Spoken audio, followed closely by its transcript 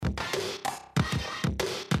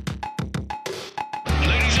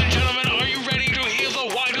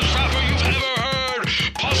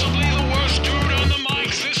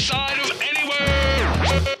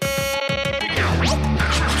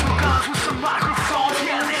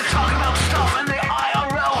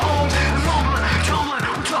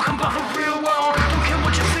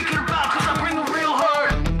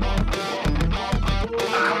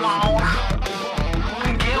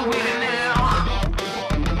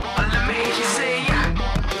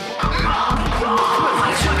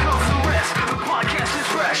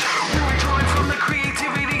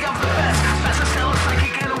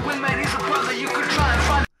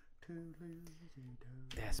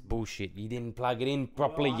That's bullshit. You didn't plug it in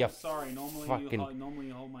properly. I'm sorry. Normally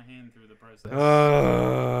you hold my hand through the process.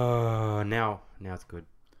 Now it's good.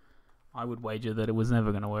 I would wager that it was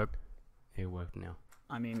never going to work. It worked now.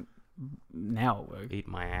 I mean, now it worked. Eat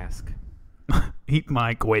my ask. Eat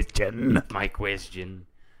my question. My question.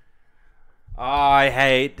 I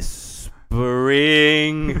hate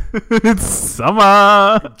spring. It's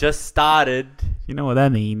summer. It just started. You know what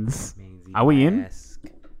that means. Are we in?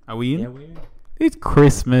 Are we in? Yeah, we're in. It's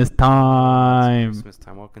Christmas time. It's Christmas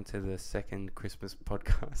time. Welcome to the second Christmas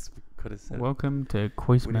podcast. We could have said Welcome to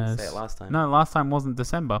Christmas. We didn't say it last time. No, last time wasn't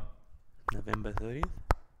December. November 30th?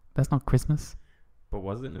 That's not Christmas. But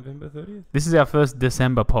was it November 30th? This is our first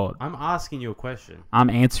December pod. I'm asking you a question. I'm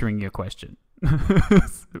answering your question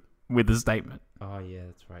with a statement. Oh, yeah,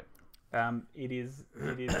 that's right. It is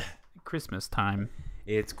Christmas time.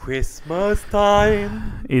 It's Christmas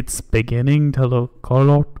time. It's beginning to look a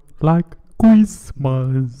lot like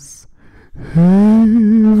Christmas.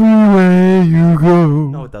 Everywhere you go.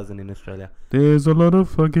 No, it doesn't in Australia. There's a lot of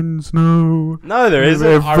fucking snow. No, there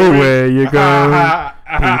isn't. Everywhere you go.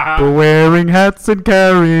 People wearing hats and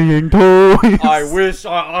carrying toys. I wish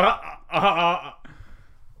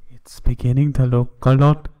It's beginning to look a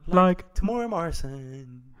lot like Tamora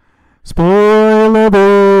Morrison. Spoiler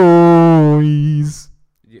Boys.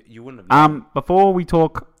 You wouldn't have known. Before we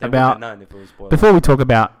talk They about wouldn't have known if it was spoiler. Before we talk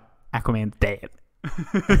about Aquaman's dad,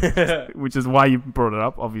 which is why you brought it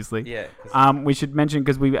up, obviously. Yeah. We should mention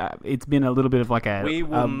because it's been a little bit of like a. We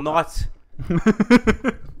will not.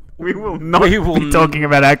 We will not be talking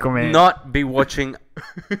about Aquaman. Not be watching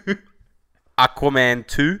Aquaman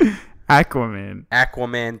 2.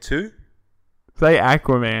 Aquaman 2. Say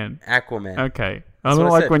Aquaman. Aquaman. Okay. That's I don't what I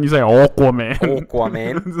like said. when you say Aquaman.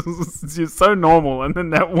 Aquaman. It's just so normal, and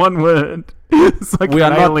then that one word. It's like We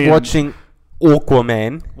an are not alien. watching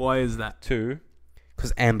Aquaman Why is that? 2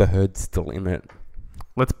 because Amber Heard's still in it.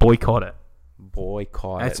 Let's boycott it.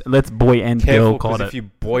 Boycott it. Let's boy and Careful, girl cott because it. if you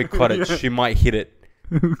boycott it, she might hit it.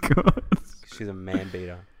 Oh, God. She's a man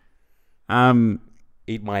beater.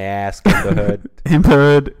 Eat my ass, Amber Heard. Amber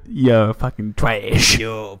Heard, you're fucking trash.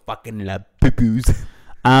 Yo, fucking love poo-poos.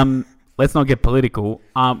 Let's not get political.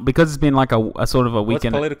 Because it's been like a sort of a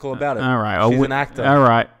weekend. What's political about it? All right, She's an actor. All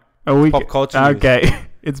right, a week. Pop culture. Okay,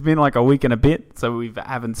 it's been like a week and a bit, so we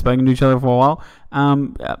haven't spoken to each other for a while.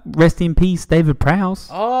 Rest in peace, David Prowse.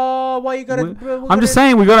 Oh, why you gotta? I'm just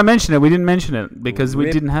saying we gotta mention it. We didn't mention it because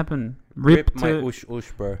it didn't happen. Rip my ush,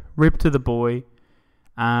 bro. Rip to the boy.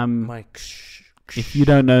 My. If you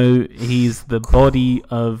don't know, he's the body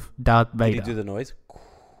of Darth Vader. Did he do the noise?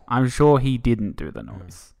 I'm sure he didn't do the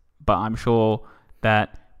noise, but I'm sure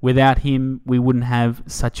that without him, we wouldn't have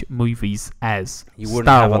such movies as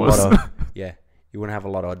Star Wars. You wouldn't have a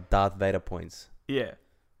lot of Darth Vader points. Yeah,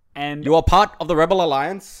 and you are part of the Rebel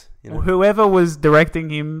Alliance. You know? Whoever was directing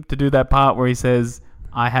him to do that part where he says,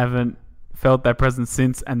 "I haven't felt that presence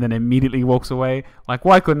since," and then immediately walks away. Like,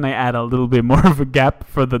 why couldn't they add a little bit more of a gap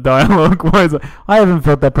for the dialogue? Why is it, I haven't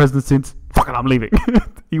felt that presence since. Fuck it, I'm leaving.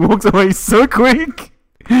 He walks away so quick.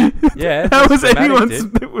 Yeah, that was anyone's.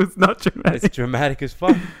 It was not dramatic. It's dramatic as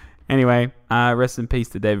fuck. Anyway, rest in peace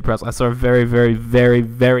to David Prowse. I saw a very, very, very,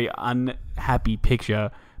 very unhappy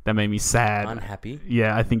picture that made me sad. Unhappy?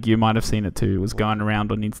 Yeah, I think you might have seen it too. It was going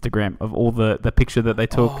around on Instagram of all the picture that they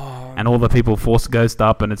took and all the people force Ghost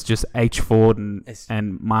up, and it's just H. Ford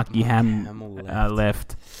and Marky Hamill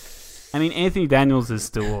left. I mean, Anthony Daniels is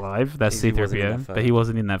still alive. That's C-3PO, but he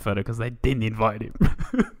wasn't in that photo because they didn't invite him.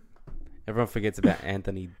 Everyone forgets about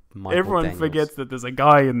Anthony Michael Everyone Daniels. forgets that there's a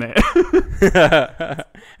guy in there.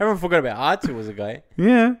 Everyone forgot about R2 was a guy.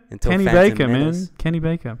 Yeah. Until Kenny Phantom Baker, Menace. man. Kenny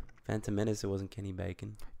Baker. Phantom Menace, it wasn't Kenny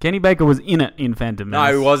Bacon. Kenny Baker was in it in Phantom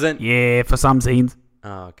Menace. No, he wasn't. Yeah, for some scenes.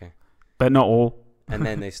 Oh, okay. But not all. And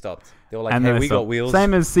then they stopped. They were like, hey, we got wheels.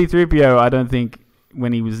 Same as C-3PO, I don't think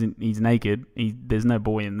when he's naked, there's no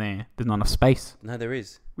boy in there. There's not enough space. No, there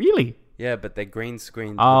is. Really? Yeah, but they green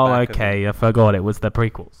screened. Oh, the back okay. I forgot it was the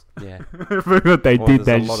prequels. Yeah. I forgot they did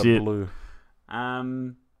that a lot shit. Of blue.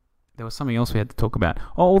 There was something else we had to talk about.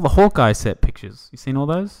 Oh, all the Hawkeye set pictures. You seen all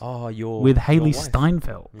those? Oh, with Haley wife.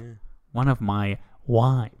 Steinfeld, one of my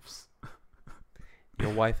wives.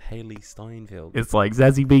 Your wife, Haley Steinfeld. It's like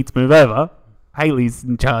Zazie Beetz move over. Haley's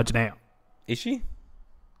in charge now. Is she?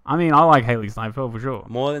 I mean, I like Haley Steinfeld for sure.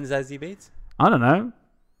 More than Zazie Beetz? I don't know.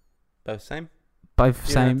 Both same? Both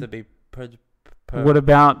you same. Don't have to be what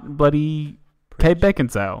about bloody Kate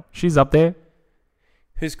Beckinsale? She's up there.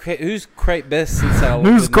 Who's Kate Beckinsale?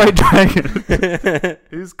 Who's Great Dragon?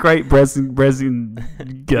 Who's Great Bresin?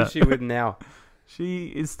 Who's she with now? She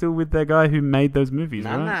is still with that guy who made those movies,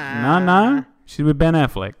 nah, right? No. She's with Ben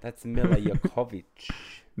Affleck. That's Mila Jovovich.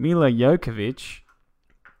 Mila Jokovic.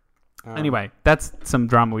 Anyway, that's some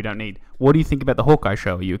drama we don't need. What do you think about the Hawkeye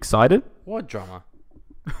show? Are you excited? What drama?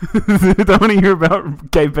 Don't want to hear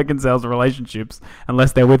about Kate Beckinsale's relationships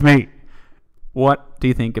unless they're with me. What do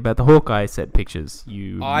you think about the Hawkeye set pictures?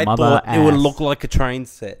 I thought it would look like a train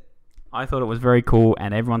set. I thought it was very cool,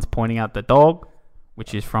 and everyone's pointing out the dog,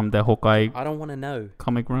 which is from the Hawkeye. I don't want to know.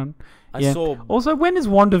 Comic run. I saw. Also, when is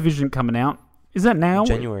WandaVision coming out? Is that now?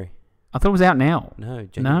 January. I thought it was out now. No,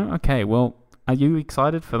 January. No? Okay, well, are you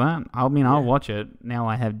excited for that? I mean, I'll watch it. Now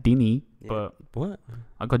I have Disney, but... What?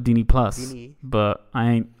 I got Disney Plus, Disney. but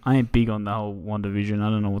I ain't big on the whole WandaVision. I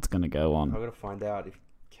don't know what's going to go on. I got to find out if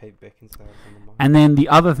Kate Beckinsale's on the market. And then the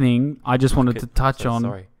other thing I just wanted to touch on...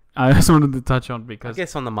 Sorry. I just wanted to touch on because... I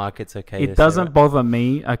guess on the market's okay. It doesn't bother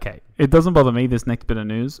me. Okay. It doesn't bother me, this next bit of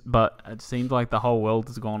news, but it seems like the whole world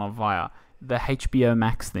has gone on via the HBO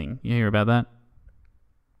Max thing. You hear about that?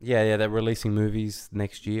 Yeah, they're releasing movies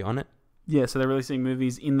next year on it. Yeah, so they're releasing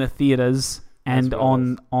movies in the theaters and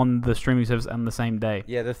on the streaming service on the same day.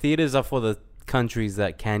 Yeah, the theaters are for the countries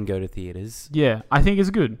that can go to theaters. Yeah, I think it's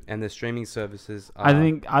good. And the streaming services are... I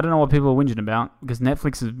don't know what people are whinging about because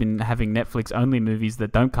Netflix has been having Netflix-only movies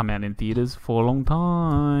that don't come out in theaters for a long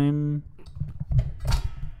time.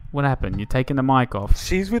 What happened? You're taking the mic off.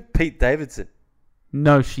 She's with Pete Davidson.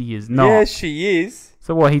 No, she is not. Yeah, she is.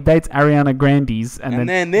 So what? He dates Ariana Grande's and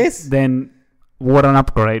then this? Then what an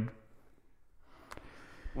upgrade.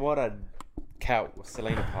 What a cat,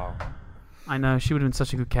 Selena Powell. I know, she would have been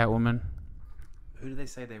such a good Catwoman. Who did they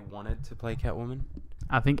say they wanted to play Catwoman?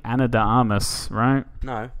 I think Ana de Armas, right?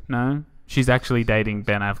 No? She's actually dating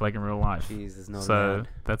Ben Affleck in real life. Jeez, there's not so allowed.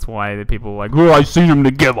 that's why the people are like, oh, I seen them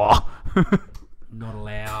together. Not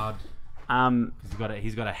allowed.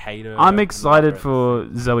 He's got a hater. I'm excited for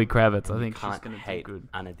Zoe Kravitz. I think she's going to do good.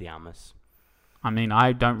 Ana de Armas. I mean,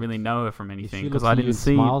 I don't really know her from anything because I didn't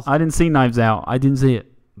see Knives Out. I didn't see it.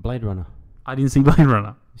 Blade Runner. I didn't see Blade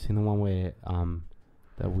Runner. You seen the one where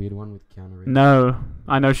that weird one with Keanu Reeves? No,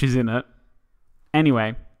 I know she's in it.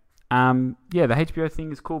 Anyway, the HBO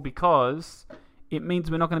thing is cool because it means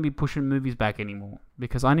we're not going to be pushing movies back anymore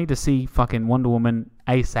because I need to see fucking Wonder Woman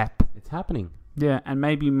ASAP. It's happening. Yeah, and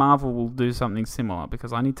maybe Marvel will do something similar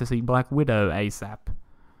because I need to see Black Widow ASAP.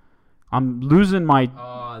 I'm losing my...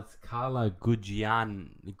 Oh, it's Carla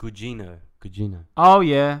Gugino. Oh,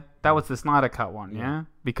 yeah. That was the Snyder Cut one, yeah?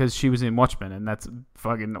 Because she was in Watchmen, and that's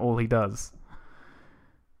fucking all he does.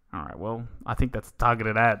 All right, well, I think that's a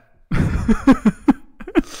targeted ad.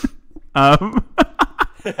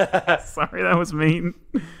 Sorry, that was mean.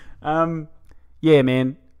 Yeah,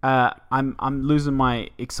 man. I'm losing my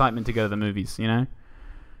excitement to go to the movies, you know?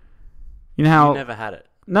 You know how... You never had it.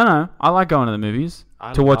 No. I like going to the movies.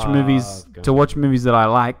 To watch movies that I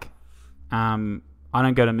like. I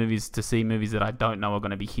don't go to movies to see movies that I don't know are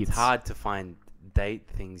going to be hits. It's hard to find date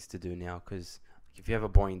things to do now because if you have a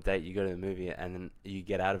boring date, you go to the movie and then you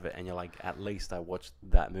get out of it and you're like, at least I watched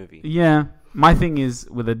that movie. Yeah. My thing is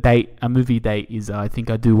with a movie date is I think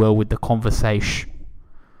I do well with the conversation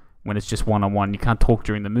when it's just one-on-one. You can't talk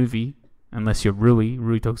during the movie unless you're Rui.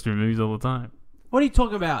 Rui talks during movies all the time. What are you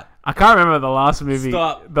talking about? I can't remember the last movie.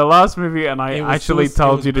 Stop. The last movie, and I actually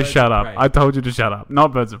told you to shut up. I told you to shut up.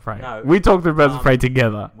 Not Birds of Prey. No. We talked through Birds of Prey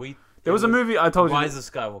together. There was a movie I told you. Rise of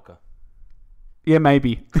Skywalker. Yeah,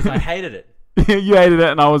 maybe. Because I hated it. You hated it,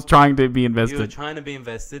 and I was trying to be invested. You were trying to be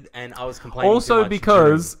invested, and I was complaining also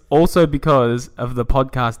because of the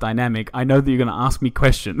podcast dynamic, I know that you're going to ask me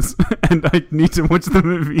questions, and I need to watch the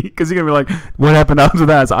movie, because you're going to be like, what happened after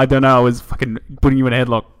that? So I don't know, I was fucking putting you in a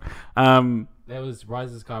headlock. There was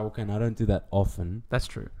Rise of Skywalker, and I don't do that often. That's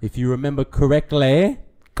true. If you remember correctly.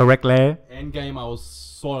 Endgame, I was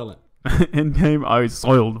soiling. Endgame, I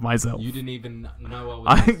soiled myself. You didn't even know I was.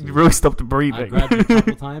 I really stopped breathing. I grabbed you a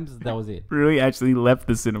couple times. That was it. Really, actually left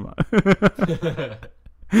the cinema.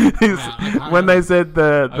 When they said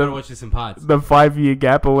I gotta watch this in parts. The 5-year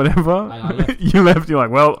gap or whatever, I left. You left. You're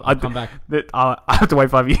like, well, I'll come back. I have to wait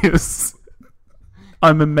 5 years.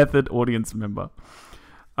 I'm a method audience member.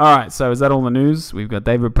 All right, so is that all the news? We've got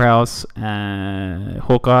David Prowse,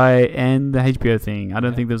 Hawkeye, and the HBO thing. I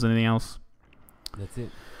don't think there's anything else. That's it.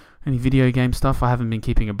 Any video game stuff? I haven't been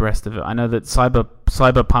keeping abreast of it. I know that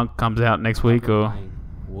Cyberpunk comes out next week, or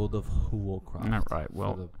World of Warcraft. All right.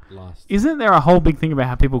 Well, isn't there a whole big thing about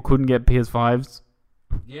how people couldn't get PS5s?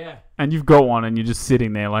 Yeah. And you've got one, and you're just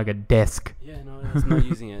sitting there like a desk. Yeah, no, it's not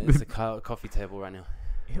using it. It's a coffee table right now.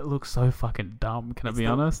 It looks so fucking dumb. Can I be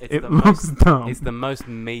honest? It looks dumb. It's the most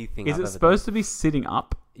me thing. Is it supposed to be sitting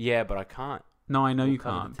up? Yeah, but I can't. No, I know you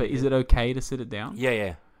can't. But is it okay to sit it down?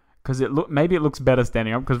 Yeah. Because maybe it looks better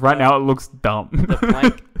standing up. Because right now it looks dumb.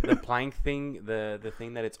 the plank thing, the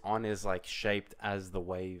thing that it's on is like shaped as the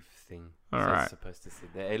wave thing. All so right. It's supposed to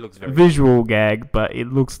sit there. It looks very visual gag, but it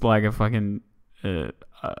looks like a fucking a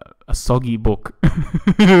soggy book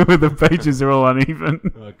where the pages are all uneven.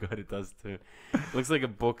 Oh god, it does too. It looks like a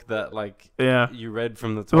book that like Yeah. you read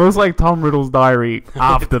from the It top. looks like Tom Riddle's diary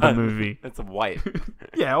after the movie. It's a white.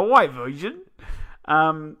 Yeah, a white version.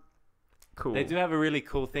 Cool. They do have a really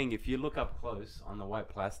cool thing. If you look up close on the white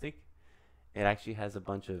plastic, it actually has a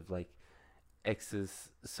bunch of like X's,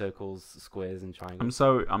 circles, squares, and triangles.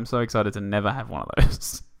 I'm so excited to never have one of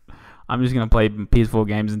those. I'm just gonna play PS4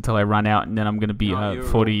 games until I run out, and then I'm gonna be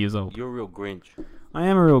 40 years old. You're a real Grinch. I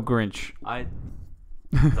am a real Grinch. I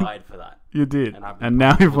died for that. You did, And and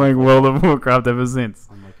now you're playing World of Warcraft ever since.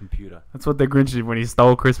 On my computer. That's what the Grinch did when he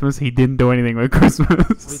stole Christmas. He didn't do anything with Christmas. What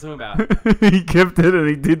are you talking about? He kept it and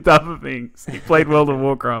he did other things. He played World of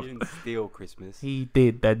Warcraft. He didn't steal Christmas. He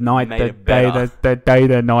did. That night, Made that it day, better. that day,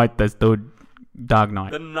 that night, that stood Dark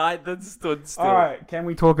Night. The night that stood still. All right, can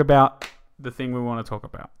we talk about the thing we want to talk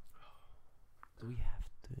about? Do we have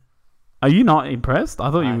to? Are you not impressed? I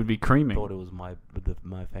thought you I would be creaming. thought it was my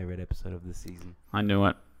favorite episode of the season. I knew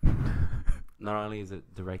it. Not only is it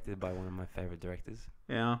directed by one of my favorite directors,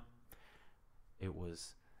 Yeah. it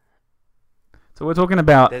was. So we're talking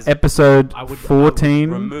about There's- episode I would 14.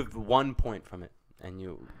 remove 1 point from it, and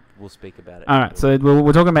we'll speak about it. All right, so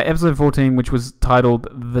we're talking about episode 14, which was titled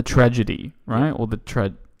 "The Tragedy," right? Yeah. Or the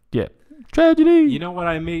tragedy. You know what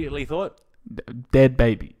I immediately thought? Dead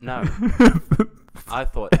baby. No, I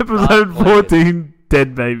thought Episode Darth 14,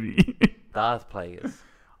 dead baby. Plagueis. Darth Plagueis.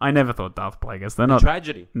 I never thought Darth Plagueis. They're The not.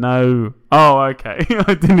 tragedy. No. Oh, okay.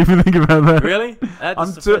 I didn't even think about that. Really? That's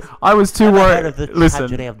I'm the too, first- I was too Ever heard worried. of the Listen,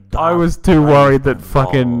 tragedy of I Darth was too worried that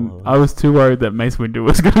Plagueis? I was too worried that Mace Windu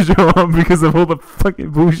was going to show up because of all the fucking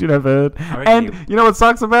bullshit I've heard. I reckon And you know what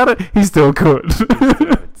sucks about it? He's still good.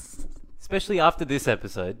 Especially after this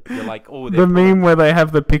episode, you're like, oh, The meme where they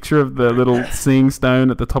have the picture of the little seeing stone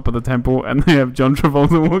at the top of the temple, and they have John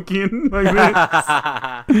Travolta walk in like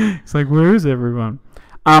this. It's like, where is everyone?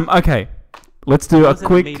 Okay, let's do a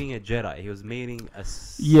quick. meeting a Jedi. He was meeting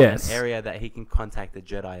Yes. an area that he can contact the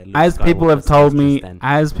Jedi. Luke As people have Skywalker's told house me, just then.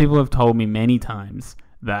 as people have told me many times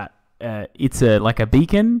that it's like a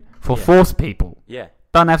beacon for Yeah. Force people. Yeah,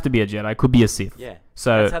 Doesn't have to be a Jedi. Could be a Sith. yeah.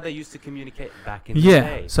 So That's how they used to communicate back in the yeah.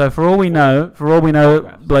 day. So for all we know,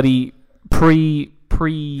 Photographs. bloody pre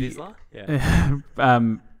Vizsla? Yeah.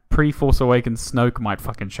 pre Force Awakens Snoke might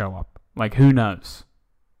fucking show up. Like, who knows?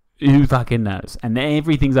 Who fucking knows? And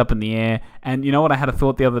everything's up in the air. And you know what? I had a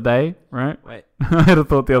thought the other day, right? Wait. I had a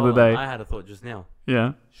thought the other hold on, day. I had a thought just now.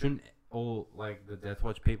 Yeah. Shouldn't all like the Death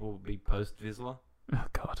Watch people be post Vizsla? Oh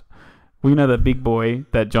God. We know that big boy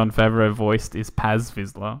that Jon Favreau voiced is Paz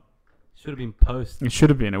Vizsla. Should have been post. It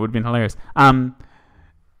should have been. It would have been hilarious.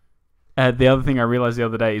 The other thing I realized the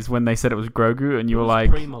other day is when they said it was Grogu, and you were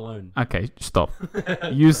like, Pre Malone. "Okay, stop."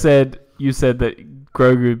 You said that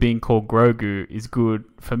Grogu being called Grogu is good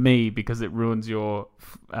for me because it ruins your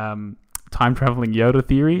time traveling Yoda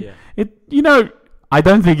theory. Yeah. I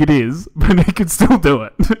don't think it is, but he could still do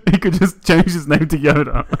it. He could just change his name to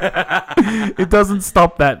Yoda. It doesn't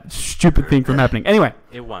stop that stupid thing from happening. Anyway,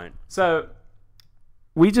 It won't. so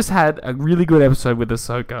we just had a really good episode with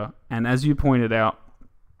Ahsoka, and as you pointed out,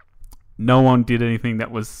 no one did anything that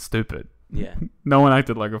was stupid. Yeah. No one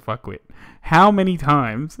acted like a fuckwit. How many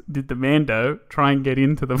times did the Mando try and get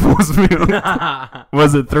into the force field?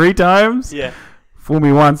 Was it 3 times? Yeah. Fool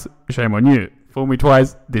me once, shame on you. Fool me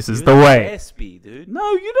twice, this is He the was way. SP, dude.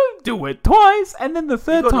 No, you don't do it twice, and then the He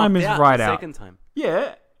third got time knocked is out right the out. Second time.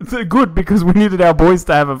 Yeah, they're good because we needed our boys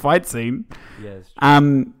to have a fight scene. Yeah. It's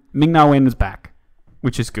true. Ming-Na Wen was back,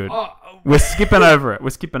 which is good. Oh, We're skipping over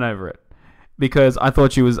it. Because I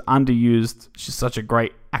thought she was underused. She's such a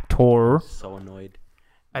great actor, so annoyed.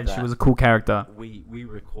 and she that was a cool character. We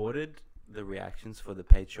recorded the reactions for the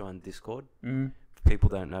Patreon Discord. Mm. If people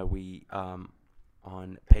don't know, we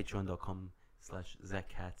on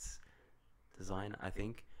patreon.com/ZachCats design, I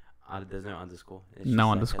think. There's no underscore. It's No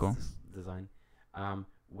just underscore. ZachCats design.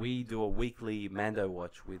 We do a weekly Mando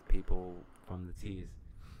watch with people from the tiers.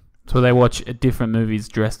 So they watch different movies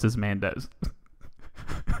dressed as Mandos.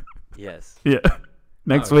 Yes. Yeah.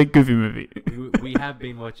 Next No. week, Goofy movie. we have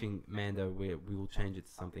been watching Mando. We will change it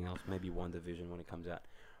to something else, maybe WandaVision when it comes out.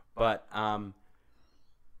 But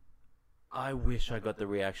I wish I got the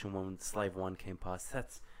reaction when Slave 1 came past.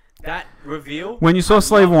 That reveal. When you saw I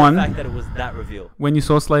Slave love 1, the fact that it was that reveal. when you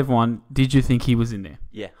saw Slave 1, did you think he was in there?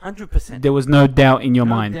 Yeah, 100%. There was no doubt in your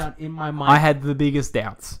No mind. doubt in my mind. I had the biggest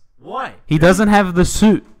doubts. Why? He doesn't have the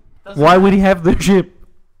suit. Why would he have the ship?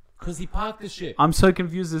 Because he parked the ship. I'm so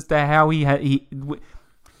confused as to how he had.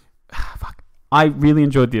 fuck. I really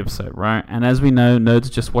enjoyed the episode, right? And as we know, nerds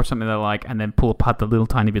just watch something they like and then pull apart the little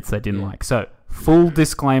tiny bits they didn't like. So, full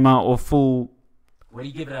disclaimer or full... What do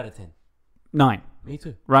you give it out of 10? 9. Me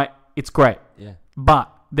too. Right? It's great. Yeah. But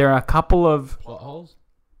there are a couple of... Plot holes?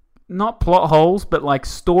 Not plot holes, but like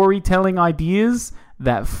storytelling ideas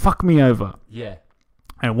that fuck me over. Yeah.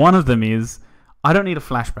 And one of them is, I don't need a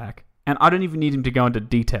flashback. And I don't even need him to go into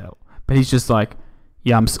detail. But he's just like,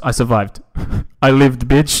 yeah, I survived. I lived,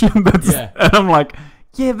 bitch. And I'm like,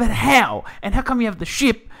 yeah, but how? And how come you have the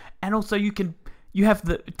ship? And also you have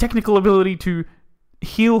the technical ability to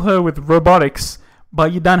heal her with robotics,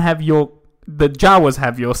 but you don't have the Jawas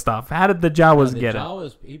have your stuff. How did the Jawas get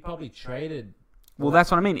it? He probably traded. Well, that's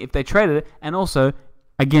what I mean. If they traded it, and also,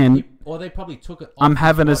 again... Or they probably took it. I'm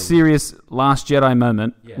having a serious Last Jedi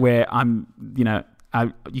moment where I'm,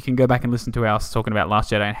 you can go back and listen to us talking about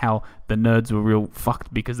Last Jedi and how the nerds were real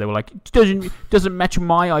fucked because they were like, it doesn't match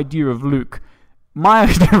my idea of Luke. My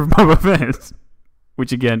idea of Boba Fett,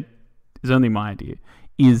 which again is only my idea,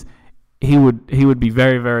 is he would be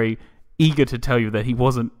very, very eager to tell you that he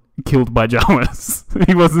wasn't killed by Jawas.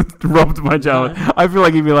 He wasn't robbed by Jawas. No. I feel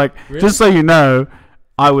like he'd be like, really? Just so you know,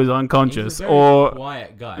 I was unconscious. He's a very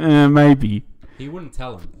quiet guy. Maybe. He wouldn't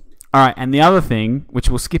tell him. All right, and the other thing, which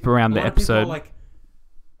we'll skip around the episode. Like,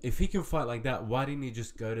 if he can fight like that, why didn't he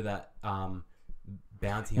just go to that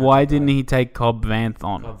bounty hunter? Why didn't he take Cobb Vanth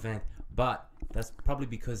on? Cobb Vanth. But that's probably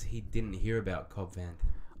because he didn't hear about Cobb Vanth.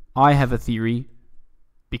 I have a theory,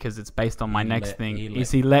 because it's based on my next thing,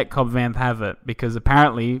 he let Cobb Vanth have it, because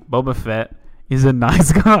apparently Boba Fett is a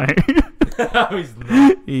nice guy. No, he's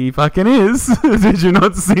not. He fucking is. Did you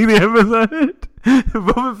not see the episode?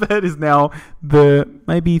 Boba Fett is now the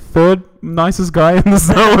maybe third nicest guy in the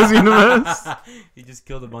Star Wars universe. He just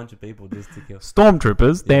killed a bunch of people just to kill.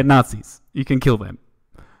 Stormtroopers, they're Nazis. You can kill them.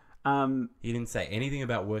 He didn't say anything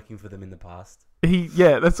about working for them in the past.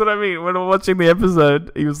 That's what I mean. When I'm watching the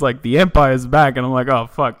episode, he was like, the Empire's back. And I'm like, oh,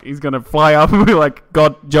 fuck. He's going to fly up and be like,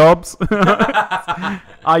 got jobs.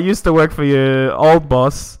 I used to work for your old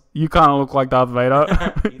boss. You kind of look like Darth Vader.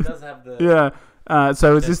 He does have the... Yeah.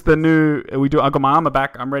 So is this the new... I got my armor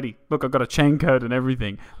back. I'm ready. Look, I've got a chain code and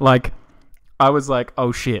everything. Like, I was like,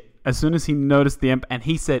 oh, shit. As soon as he noticed the and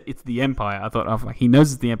he said it's the Empire, I thought, oh, fuck, he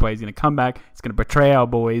knows it's the Empire. He's going to come back. He's going to betray our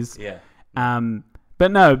boys. Yeah.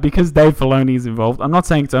 But no, because Dave Filoni is involved. I'm not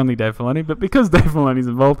saying it's only Dave Filoni, but because Dave Filoni is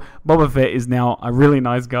involved, Boba Fett is now a really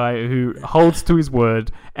nice guy who holds to his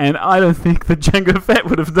word. And I don't think that Jango Fett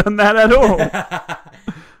would have done that at all.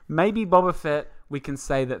 Maybe Boba Fett, we can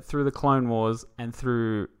say that through the Clone Wars and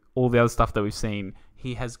through all the other stuff that we've seen,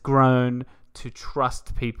 he has grown to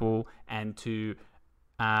trust people and to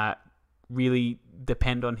really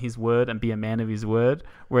depend on his word and be a man of his word.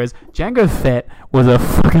 Whereas Jango Fett was a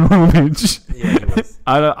fucking little bitch. Yeah, he was.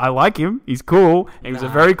 I like him. He's cool. He was a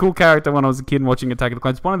very cool character when I was a kid watching Attack of the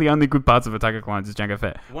Clones. One of the only good parts of Attack of the Clones is Jango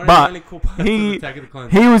Fett. One of the only cool parts of Attack of the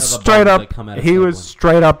Clones. He was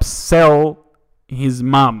straight up sell his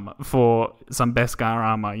mum for some Beskar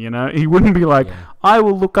armor, you know? He wouldn't be like, I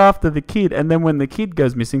will look after the kid. And then when the kid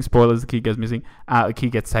goes missing, spoilers, the kid goes missing, the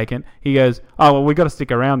kid gets taken, he goes, oh, well, we got to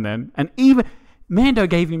stick around then. And even Mando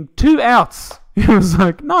gave him 2 outs. He was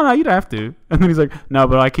like, no, you don't have to. And then he's like, no,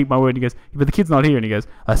 but I keep my word. And he goes, but the kid's not here. And he goes,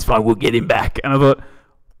 that's fine, we'll get him back. And I thought,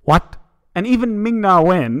 what? And even Ming-Na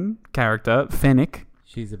Wen character, Fennec,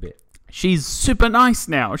 she's super nice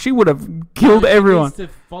now. She would have killed everyone.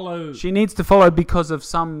 She needs to follow because of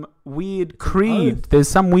some weird creed. There's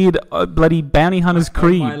some weird bloody bounty hunter's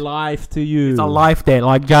creed. My life to you. It's a life debt,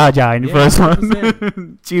 like Jar Jar in the first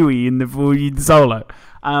one. Chewie in the Solo.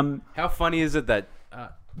 How funny is it that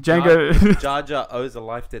Jango Jar Jar owes a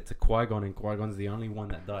life debt to Qui-Gon, and Qui-Gon's the only one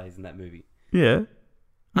that dies in that movie? Yeah.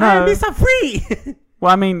 No. Mr. Free!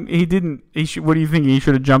 Well, I mean, he didn't. What do you think? He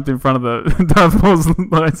should have jumped in front of the Darth Maul's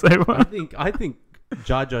lightsaber. I think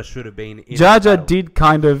Jar Jar should have been in Jar Jar did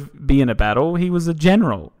kind of be in a battle. He was a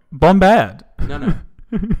general. Bombad. No.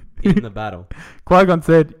 In the battle. Qui-Gon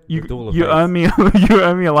said, you owe me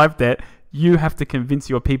a life debt. You have to convince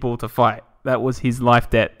your people to fight. That was his life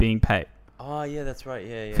debt being paid. Oh, yeah, that's right.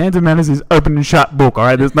 Yeah. Phantom Menace is open and shut book, all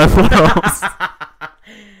right? There's no flaws.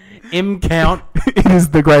 M-count. It is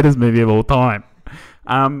the greatest movie of all time.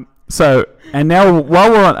 So, and now while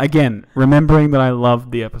we're on, again, remembering that I love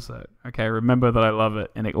the episode, okay? Remember that I love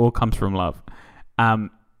it, and it all comes from love.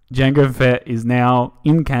 Jango Fett is now,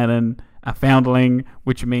 in canon, a foundling,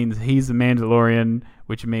 which means he's a Mandalorian,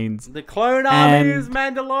 which means... The clone army is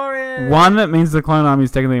Mandalorian! One, it means the clone army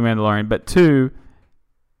is technically Mandalorian, but two,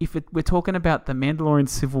 we're talking about the Mandalorian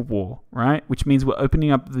Civil War, right? Which means we're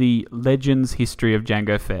opening up the Legends history of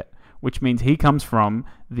Jango Fett, which means he comes from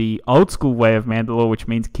the old school way of Mandalore, which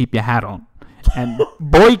means keep your hat on. And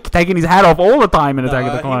boy taking his hat off all the time in Attack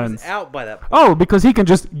of the Clones. He was out by that point. Oh, because he can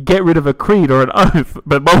just get rid of a creed or an oath.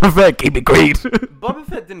 But Boba Fett, keep your creed. Boba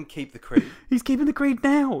Fett didn't keep the creed. He's keeping the creed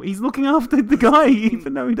now. He's looking after the guy,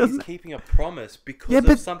 even though he doesn't. He's keeping a promise because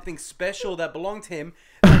of something special that belonged to him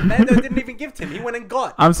that Mando didn't even give to him. He went and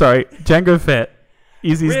got. I'm sorry, Jango Fett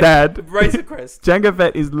is his dad. Razor Crest. Jango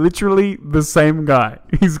Fett is literally the same guy.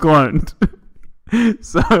 He's cloned.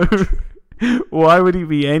 So why would he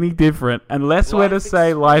be any different? Unless we're to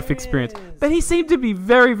say life experience. But he seemed to be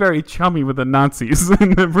very, very chummy with the Nazis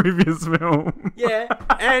in the previous film. Yeah,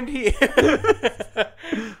 and he...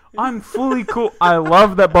 I'm fully cool. I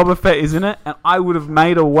love that Boba Fett is in it, and I would have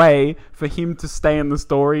made a way for him to stay in the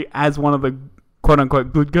story as one of the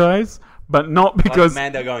quote-unquote good guys, but not because...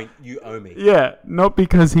 Like Mando going, you owe me. Yeah, not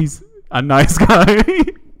because he's a nice guy.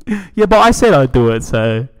 Yeah, but I said I'd do it,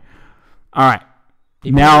 so... Alright.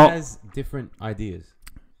 Now... He has different ideas.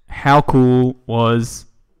 How cool was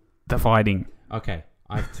the fighting? Okay,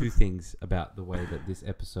 I have two things about the way that this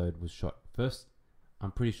episode was shot. First,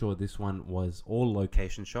 I'm pretty sure this one was all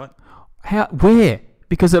location shot. Where?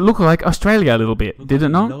 Because it looked like Australia a little bit, did it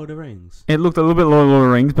not? Lord of the Rings. It looked a little bit like Lord of the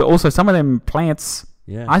Rings, but also some of them plants.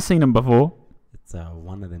 Yeah, I seen them before. It's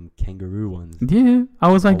one of them kangaroo ones. Yeah,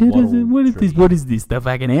 I was like, what is this? What is this? The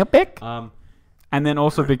fucking outback? And then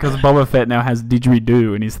also because Boba Fett now has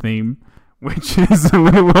didgeridoo in his theme, which is a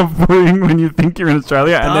little off-putting when you think you're in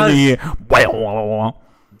Australia, and then you hear, wah.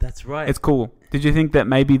 That's right. It's cool. Did you think that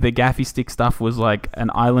maybe the gaffy stick stuff was like an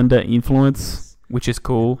Islander influence, which is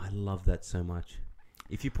cool? I love that so much.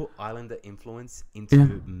 If you put Islander influence into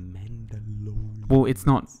Mandalorian, well, it's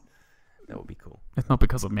not. That would be cool. It's not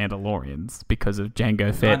because of Mandalorians, because of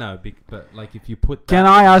Jango Fett. I know, but like if you put. Can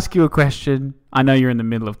I ask you a question? I know you're in the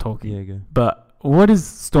middle of talking. Yeah, go. But what is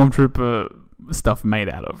Stormtrooper stuff made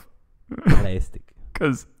out of? Plastic.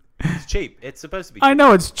 Because it's cheap. It's supposed to be cheap. I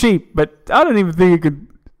know it's cheap, but I don't even think it could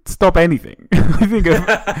stop anything. I think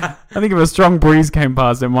if a strong breeze came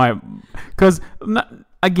past, it might. Because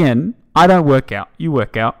again, I don't work out. You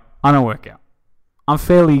work out. I don't work out. I'm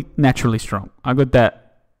fairly naturally strong. I got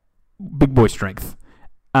that big boy strength.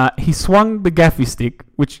 He swung the gaffy stick,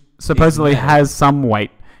 which supposedly has some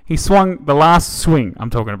weight. He swung the last swing. I'm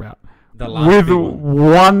talking about with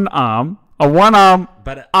one arm. A one-arm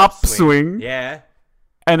upswing. Yeah.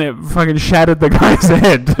 And it fucking shattered the guy's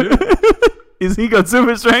head. Is he got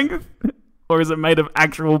super strength? Or is it made of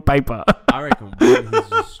actual paper? I reckon he's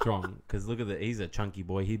just strong. Because look at he's a chunky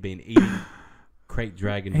boy. He's been eating crate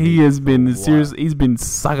dragon meat. He has been, seriously, he's been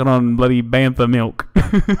sucking on bloody bantha milk.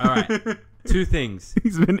 Alright. Two things.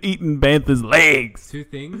 He's been eating bantha's legs. Two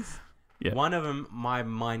things. Yeah. One of them, my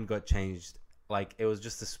mind got changed. Like, it was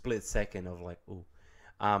just a split second of like, ooh.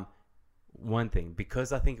 One thing,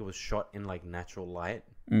 because I think it was shot in like natural light,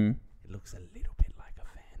 it looks a little bit like a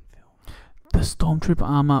fan film. The Stormtrooper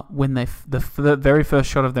armor, when the very first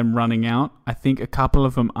shot of them running out, I think a couple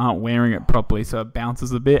of them aren't wearing it properly, so it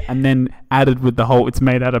bounces a bit, and then added with the whole it's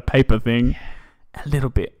made out of paper thing, a little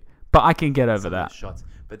bit. But I can get over that. Shots.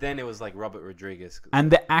 But then it was like Robert Rodriguez. And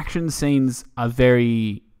the action scenes are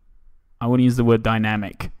very, I wouldn't use the word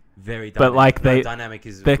dynamic. Very dynamic. But like dynamic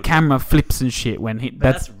is the camera flips and shit when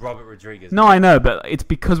that's Robert Rodriguez. No, I know, but it's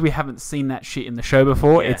because we haven't seen that shit in the show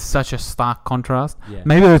before. Yeah. It's such a stark contrast. Yeah.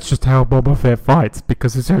 Maybe that's just how Boba Fett fights,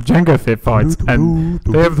 because it's how Jango Fett fights, and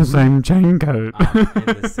they have the same chain code.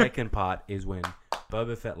 And the second part is when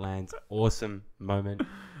Boba Fett lands, awesome moment,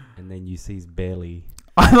 and then you see his belly.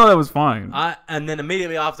 I thought that was fine. And then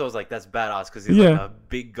immediately after, I was like, "That's badass," because he's like a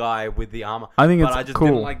big guy with the armor. I think it's cool. But I just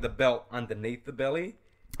didn't like the belt underneath the belly.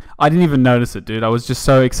 I didn't even notice it, dude. I was just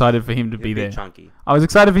so excited for him to be there. Chunky. I was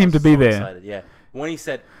excited for him to be there. Excited, yeah. When he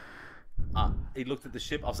said, he looked at the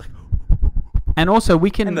ship, I was like, and also we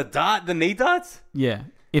can. And the knee darts. Yeah.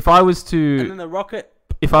 If I was to. And then the rocket.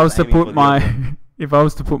 If I was to put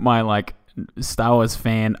my like Star Wars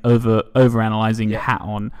fan over analyzing hat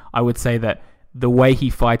on, I would say that the way he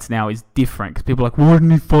fights now is different, because people are like, why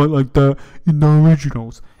didn't he fight like that in the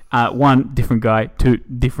originals? One, different guy. Two,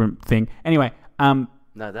 different thing. Anyway.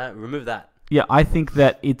 No, remove that. Yeah, I think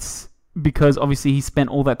that it's because obviously he spent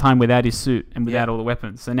all that time without his suit and without all the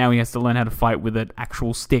weapons. So now he has to learn how to fight with an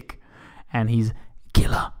actual stick. And he's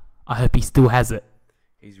killer. I hope he still has it.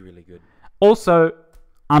 He's really good. Also,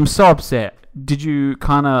 I'm so upset. Did you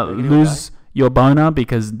kind of lose your boner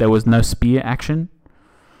because there was no spear action?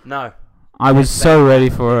 No. I was so ready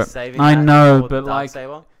for it. I know, but like,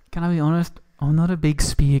 can I be honest? I'm not a big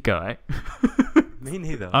spear guy. Me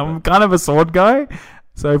neither. I'm kind of a sword guy.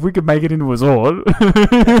 So if we could make it into a sword.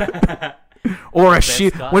 Or a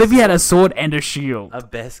shield. What if he had a sword and a shield? A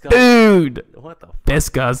Beskar? Dude! What the fuck?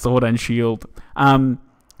 Beskar sword and shield.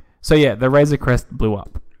 So yeah, the Razor Crest blew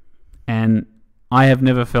up. And I have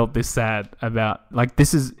never felt this sad about... Like,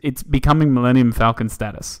 it's becoming Millennium Falcon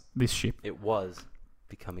status, this ship. It was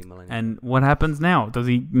becoming Millennium. And what happens now? Does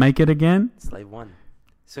he make it again? Slave 1.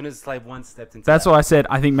 As soon as Slave 1 stepped into That's why I said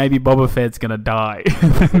I think maybe Boba Fett's going to die.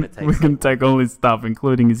 We're going to take all his stuff,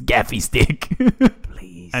 including his gaffy stick.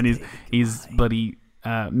 Please. And his bloody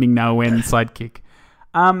Ming-Na Wen sidekick.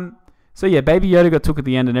 So yeah, Baby Yoda got took at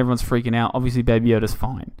the end and everyone's freaking out. Obviously, Baby Yoda's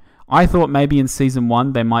fine. I thought maybe in season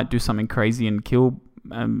 1 they might do something crazy and kill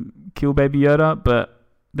Baby Yoda, but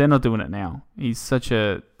they're not doing it now. He's such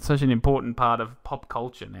an important part of pop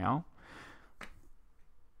culture now.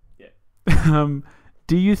 Yeah.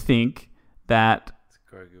 Do you think that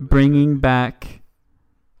bringing back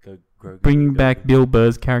Bill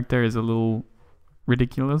Burr's character is a little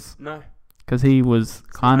ridiculous? No, because he was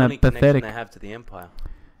kind of pathetic. They have to the Empire.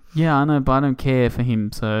 Yeah, I know, but I don't care for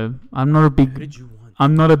him, so I'm not a big. Who did you want?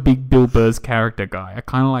 I'm not a big Bill Burr's character guy. I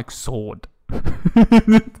kind of like Sword.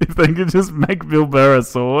 If they could just make Bill Burr a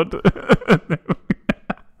sword.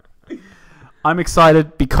 I'm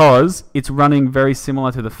excited because it's running very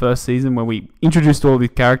similar to the first season where we introduced all these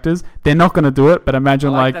characters. They're not going to do it, but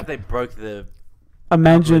imagine I like that they broke the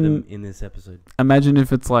algorithm in this episode. Imagine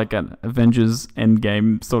if it's like an Avengers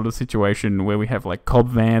Endgame sort of situation where we have like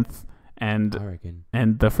Cobb Vanth and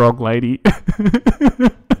the Frog Lady.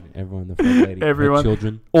 Everyone, the Frog Lady, everyone,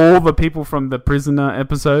 children, all the people from the Prisoner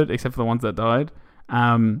episode except for the ones that died.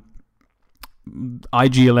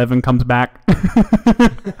 IG-11 comes back.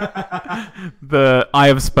 The I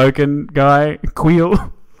Have Spoken guy,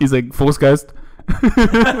 Queel, is a Force Ghost.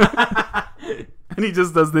 And he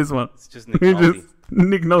just does this one. It's just Nick Nolte.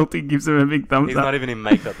 Nick Nolte gives him a big thumbs up. He's not even in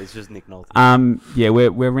makeup. It's just Nick Nolte. Yeah,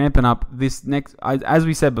 we're ramping up this next. As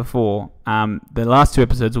we said before, the last 2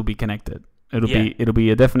 episodes will be connected. It'll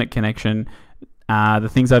be a definite connection. The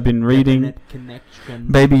things I've been reading.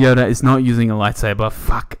 Baby Yoda is not using a lightsaber.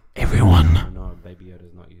 Fuck everyone. No, Baby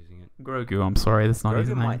Yoda's not using it. Grogu, I'm sorry, that's not his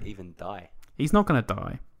name. Grogu might even die. He's not gonna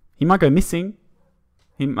die. He might go missing.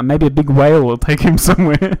 Maybe a big whale will take him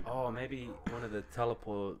somewhere. Oh, maybe one of the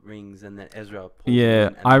teleport rings, and then Ezra pulls yeah,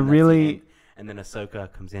 in, and then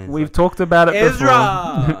Ahsoka comes in. We've talked about it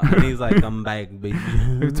Ezra! before. And he's like, I'm back,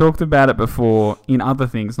 bitch. We've talked about it before in other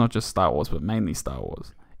things, not just Star Wars, but mainly Star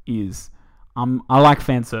Wars. I like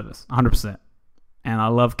fan service, 100%, and I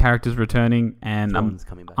love characters returning. And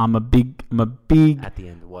coming back. I'm a big at the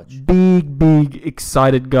end. Watch. Big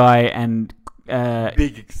excited guy and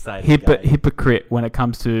hypocrite when it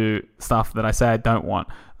comes to stuff that I say I don't want.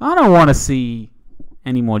 I don't want to see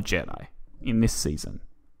any more Jedi in this season.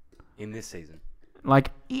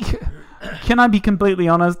 Like, can I be completely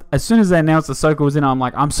honest? As soon as they announced Ahsoka was in, I'm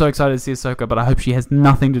like, I'm so excited to see Ahsoka, but I hope she has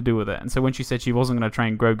nothing to do with it. And so when she said she wasn't going to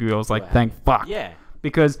train Grogu, I was like, thank fuck. Yeah.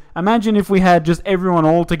 Because imagine if we had just everyone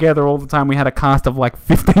all together all the time. We had a cast of like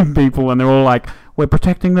 15 people, and they're all like, we're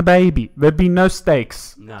protecting the baby. There'd be no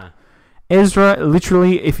stakes. Nah. Ezra,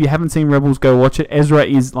 literally, if you haven't seen Rebels, go watch it. Ezra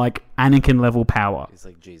is like Anakin level power. He's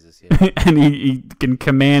like Jesus, yeah. And he can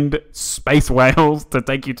command space whales to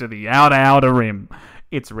take you to the outer rim.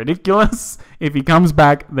 It's ridiculous. If he comes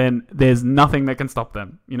back, then there's nothing that can stop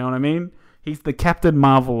them. You know what I mean? He's the Captain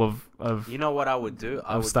Marvel of You know what I would do?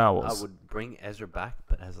 Star Wars. I would bring Ezra back,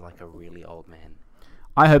 but as like a really old man.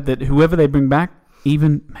 I hope that whoever they bring back,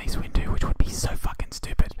 even Mace Windu, which would be so fucking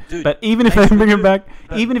stupid. Dude, but even if they bring him back,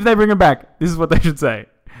 this is what they should say.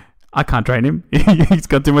 I can't train him. He's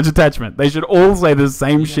got too much attachment. They should all say the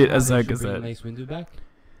same shit as Ahsoka said. Mace Windu back?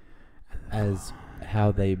 As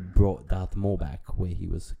how they brought Darth Maul back, where he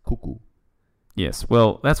was cuckoo. Yes,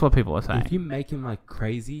 well, that's what people are saying. If you make him like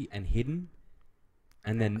crazy and hidden,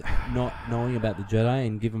 and then not knowing about the Jedi,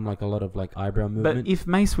 and give him like a lot of like eyebrow movement. But if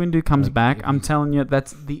Mace Windu comes back, I'm telling you,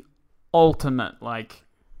 that's the ultimate like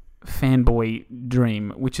fanboy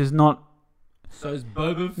dream, which is not. So is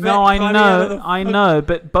Boba Fett. No, I know,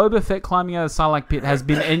 but Boba Fett climbing out of the Sarlacc pit has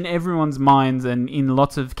been in everyone's minds and in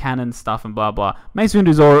lots of canon stuff and blah blah. Mace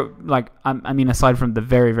Windu's all like, I mean, aside from the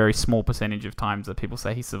very very small percentage of times that people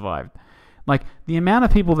say he survived, like the amount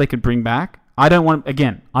of people they could bring back, I don't want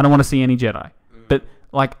to see any Jedi, but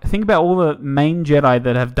like think about all the main Jedi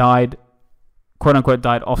that have died, quote unquote,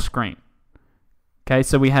 died off screen. Okay,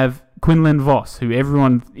 so we have Quinlan Vos, who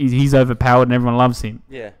he's overpowered and everyone loves him.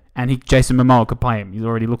 Yeah. And Jason Momoa could play him. He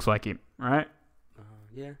already looks like him, right?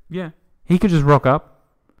 Yeah. Yeah. He could just rock up.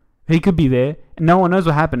 He could be there. And no one knows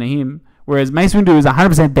what happened to him. Whereas Mace Windu is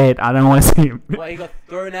 100% dead. I don't want to see him. Well, he got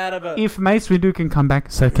thrown out of a... If Mace Windu can come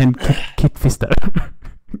back, so can Kit Fisto.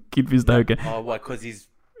 Kid Fist Hogan. Oh, what? Because his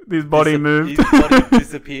body moved. His body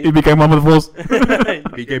disappeared. He became one with the Force.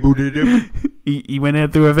 He became Buddha. He went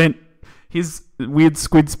out through a vent. His weird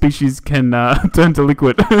squid species can turn to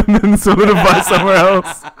liquid and then solidify somewhere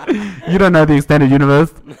else. You don't know the extended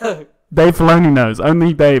universe. Dave Filoni knows.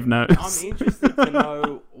 Only Dave knows. I'm interested to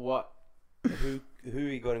know who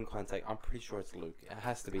he got in contact. I'm pretty sure it's Luke. It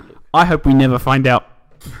has to be Luke. I hope we never find out.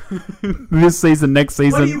 This season, next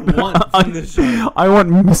season. What do you want from the show? I want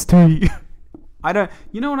mystery. I don't.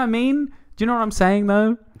 You know what I mean? Do you know what I'm saying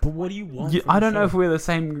though? But what do you want? I don't know if we're the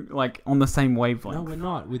same, like on the same wavelength. No, we're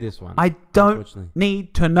not with this one. I don't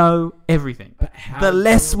need to know everything. But how the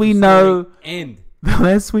less we know, the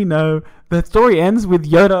less we know. The story ends with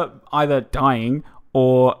Yoda either dying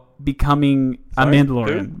or becoming a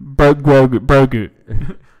Mandalorian. Grogu.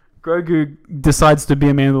 Grogu decides to be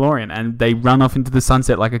a Mandalorian, and they run off into the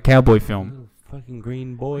sunset like a cowboy film. Little fucking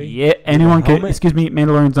green boy. Yeah, anyone can. Excuse me,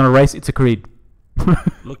 Mandalorian's not a race; it's a creed.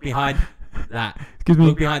 Look behind that. Excuse me.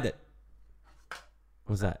 Look behind it.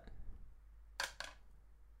 What's that?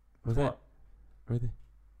 What's that? Right there.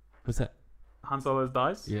 What's that? Han Solo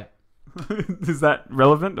dies? Yeah. Is that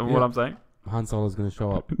relevant of what I'm saying? Han Solo's going to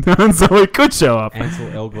show up. Han Solo could show up. Ansel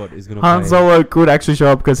Elgort is going to Han Solo could actually show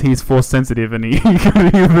up because he's force sensitive and he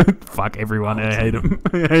fuck everyone. I hate him.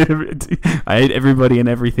 I hate everybody and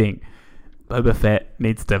everything. Boba Fett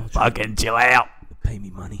needs to fucking chill out. Pay me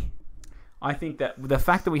money. I think that the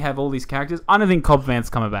fact that we have all these characters, I don't think Cobb Vanth's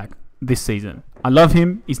coming back this season. I love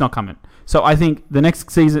him. He's not coming. So I think the next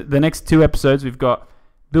season, the next 2 episodes, we've got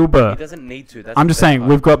Bill Burr. He doesn't need to. That's I'm just saying,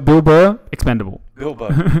 we've got Bill Burr, expendable. Bilbo.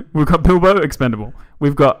 We've got Bilbo, expendable.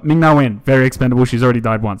 We've got Ming-Na Wen, very expendable. She's already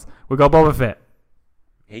died once. We've got Boba Fett.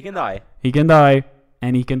 He can die. He can die,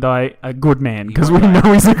 and he can die a good man, because we know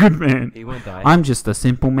he's a good man. He won't die. I'm just a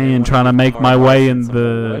simple man trying to make my way in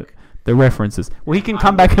the references. Well, he can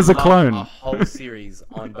come back as a clone. A whole series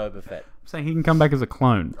on Boba Fett. I'm saying he can come back as a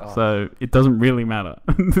clone, so it doesn't really matter.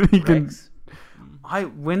 He can. Rex?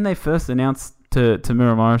 When they first announced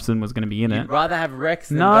Tamura Morrison was going to be in it. You'd rather have Rex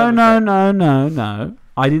than No.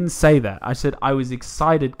 I didn't say that. I said I was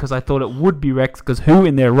excited because I thought it would be Rex, because who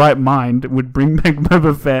in their right mind would bring back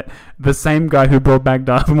Boba Fett, the same guy who brought back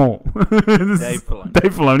Darth Maul? Dave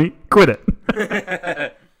Filoni. Quit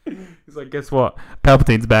it. He's like, guess what?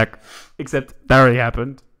 Palpatine's back. Except that already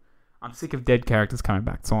happened. I'm sick of dead characters coming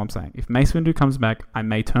back. That's all I'm saying. If Mace Windu comes back, I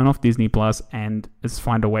may turn off Disney Plus and just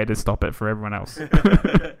find a way to stop it for everyone else.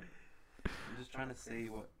 Trying to see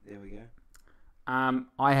what. There we go.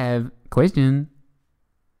 I have a question.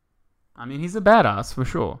 I mean, he's a badass for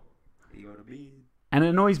sure. He got a beard. And it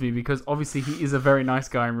annoys me because obviously he is a very nice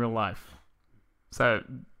guy in real life. So,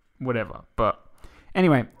 whatever. But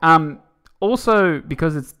anyway, also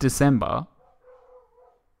because it's December,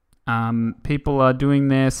 people are doing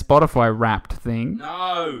their Spotify Wrapped thing.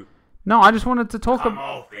 No, I just wanted to talk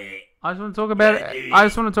about. I just want to talk about. I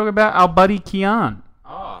just want to talk about our buddy Kian.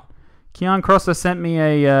 Oh. Kian Crosser sent me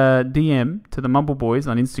a DM to the Mumble Boys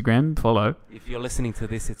on Instagram. Follow. If you're listening to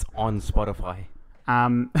this, it's on Spotify.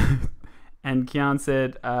 And Kian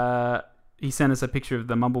said he sent us a picture of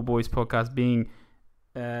the Mumble Boys podcast being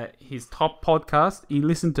his top podcast. He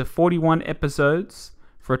listened to 41 episodes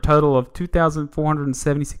for a total of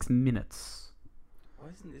 2,476 minutes. Why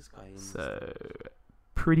isn't this guy in? So,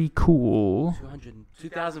 pretty cool.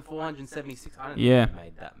 2,476. I don't think we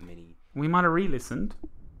made that many. We might have re-listened.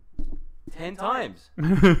 10 times.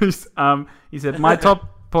 He said, my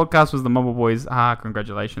top podcast was the Mumble Boys.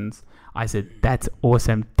 Congratulations. I said, that's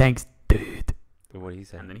awesome. Thanks, dude. What did he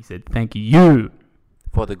say? And then he said, thank you.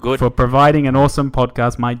 For providing an awesome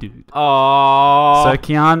podcast, my dude. Oh. So,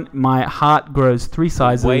 Kian, my heart grows 3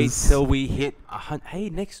 sizes. Wait till we hit 100. Hey,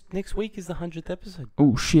 next week is the 100th episode.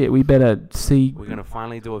 Oh, shit. We better see. We're going to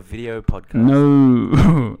finally do a video podcast.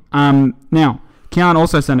 No. Now, Kian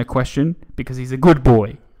also sent a question because he's a good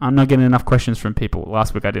boy. I'm not getting enough questions from people.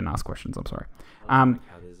 Last week I didn't ask questions. I'm sorry.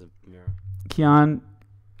 Kian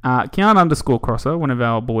 _Crosser, one of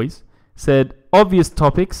our boys, said obvious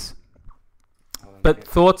topics, but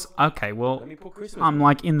thoughts. Okay, well, let me put Christmas. I'm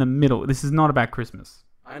like in the middle. This is not about Christmas.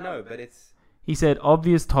 I know, but it's. He said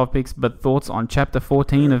obvious topics, but thoughts on chapter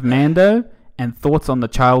 14 of Mando and thoughts on the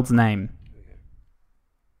child's name. Okay.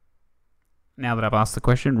 Now that I've asked the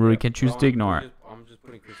question, Rui can choose to ignore it. I'm just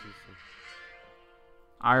putting Christmas.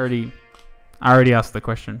 I already asked the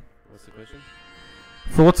question. What's the question?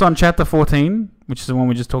 Thoughts on chapter 14, which is the one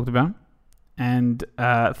we just talked about, and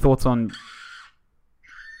thoughts on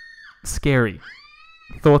scary.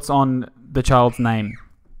 Thoughts on the child's name.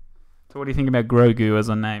 So what do you think about Grogu as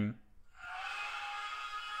a name?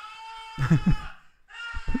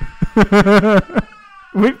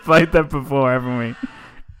 We've played that before, haven't we?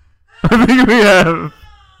 I think we have.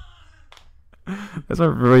 That's what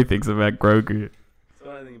Roy thinks about Grogu. That's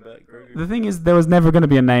what I think about Grogu. The thing is, there was never going to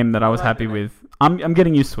be a name that I was happy with. I'm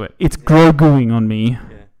getting used to it. It's Groguing on me. Yeah.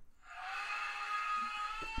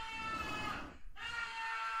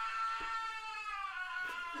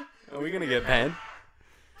 Are we gonna get banned?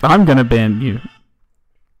 I'm gonna ban you.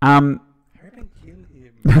 Hurry and kill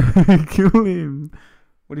him. Kill him.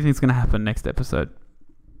 What do you think's gonna happen next episode?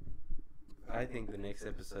 I think the next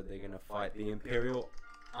episode they're gonna fight the Imperial.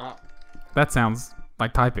 That sounds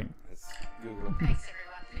like typing. Let's Google. Thanks,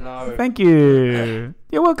 everyone. No. Thank you.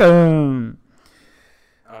 You're welcome.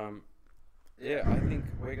 Yeah, I think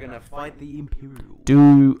we're gonna fight the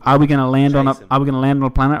Imperial. Are we gonna land on a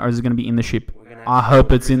planet, or is it gonna be in the ship? I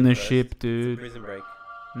hope it's in the ship, dude. Prison break.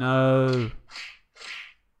 No. Do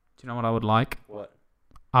you know what I would like? What?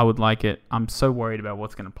 I would like it. I'm so worried about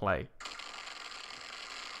what's gonna play.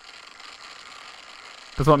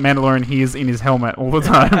 That's what Mandalorian hears in his helmet all the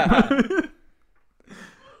time.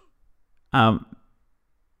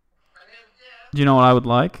 Do you know what I would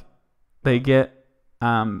like? They get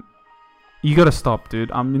you gotta stop,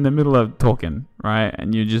 dude. I'm in the middle of talking, right?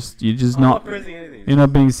 And you're just not pressing anything. You're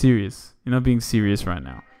not being serious. You're not being serious right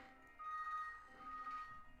now.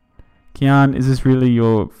 Kian, is this really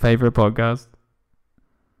your favorite podcast?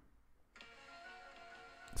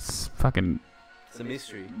 It's a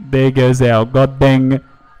mystery. There goes our god dang.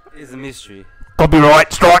 It's a mystery.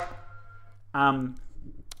 Copyright strike. I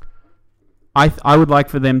would like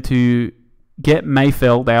for them to get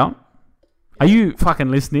Mayfeld out. Are you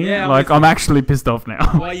fucking listening? Yeah, I'm actually pissed off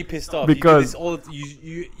now. Why are you pissed off? Because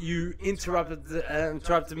you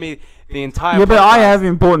interrupted me the entire. Yeah, but podcast. I have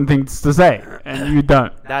important things to say, and you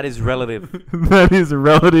don't. That is relative. That is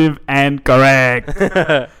relative and correct.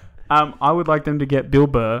 I would like them to get Bill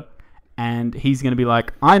Burr, and he's going to be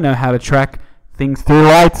like, I know how to track things through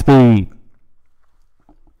light speed.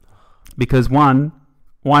 Because why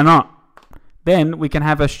not? Then we can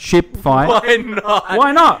have a ship fight. Why not?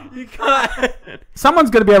 Why not? You can't.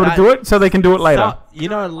 Someone's going to be able to do it, so they can do it later.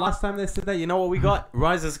 Last time they said that, you know what we got?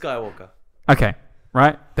 Rise of Skywalker. Okay,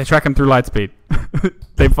 right? They track him through light speed.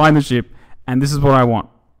 They find the ship, and this is what I want.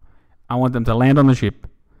 I want them to land on the ship,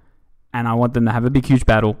 and I want them to have a big, huge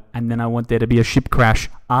battle, and then I want there to be a ship crash,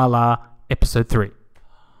 a la Episode 3.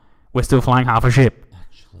 We're still flying half a ship.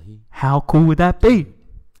 Actually, how cool would that be?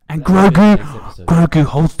 And Grogu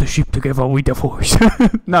holds the ship together with the Force.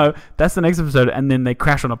 No, that's the next episode, and then they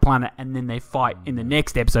crash on a planet, and then they fight in the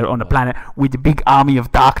next episode on the planet with the big army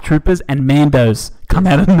of Dark Troopers and Mandos come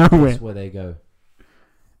out of nowhere. That's where they go.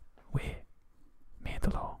 Where?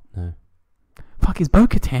 Mandalore. No. Fuck, is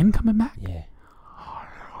Bo-Katan coming back? Yeah.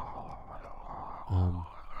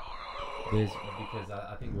 Because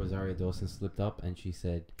I think Rosario Dawson slipped up, and she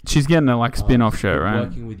said she's getting a spin-off show, right?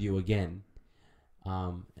 Working with you again.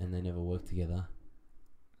 And they never worked together.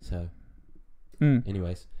 So,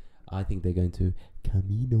 anyways, I think they're going to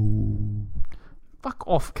Camino. Fuck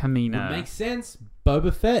off, Camino. It makes sense.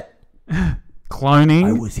 Boba Fett. Cloning.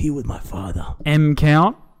 I was here with my father. M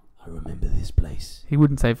count. I remember this place. He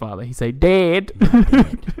wouldn't say father. He'd say dad.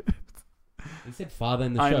 He said father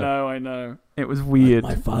in the show. I know. It was weird.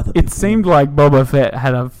 My father. It seemed like Boba Fett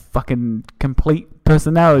had a fucking complete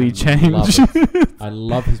personality change. I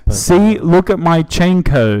love his personality. See, look at my chain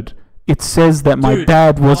code. It says that my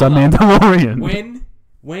dad was a Mandalorian.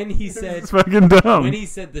 When he said it's fucking dumb. When he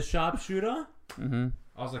said the sharpshooter, I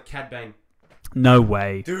was like, Cad Bane. No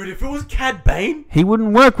way. dude. If it was Cad Bane, he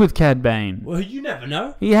wouldn't work with Cad Bane. Well, you never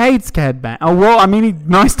know. He hates Cad Bane. Oh well, I mean, he's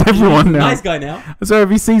nice to everyone now. Nice guy now. So if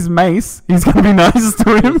he sees Mace, he's gonna be nice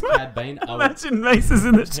to him. Cad Bane. Imagine Mace is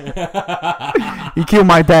in the chat. He killed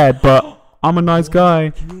my dad, but I'm a nice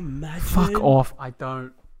guy. Can you imagine? Fuck off. I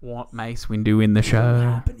don't want Mace Windu in the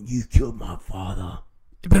show. You killed my father.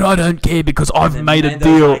 But I don't care because I've made a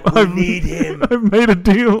deal. I need him. I've made a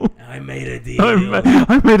deal. I made a deal.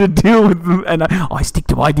 I made a deal with them, and I stick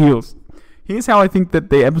to my deals. Here's how I think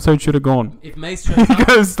that the episode should have gone. If Mace shows It up,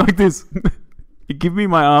 goes like this. You give me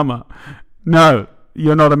my armor. No,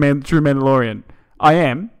 you're not a true Mandalorian. I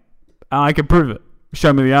am. And I can prove it.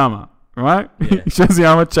 Show me the armor. Right? Yeah. He shows the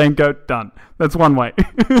armor, chain coat, done. That's one way.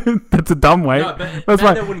 That's a dumb way. no, but That's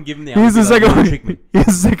Mando why. wouldn't give him the armor. Here's the He'd be second like, way. "Trick me." Here's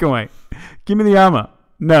the second way. Give me the armor.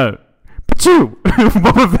 No. But you,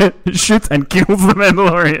 Boba Fett shoots and kills the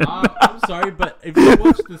Mandalorian. I'm sorry, but if you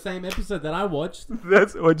watched the same episode that I watched,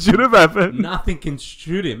 That's what should have happened. nothing can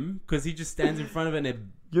shoot him because he just stands in front of it and it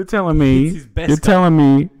You're telling me. It's his best You're guy. telling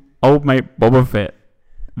me, old mate Boba Fett,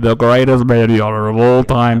 the greatest Mandalorian of all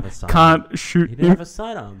time, have a sidearm. can't shoot he didn't him. have a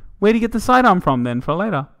sidearm. Where'd he get the sidearm from then for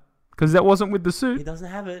later? because that wasn't with the He suit. doesn't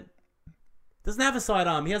have it. Doesn't have a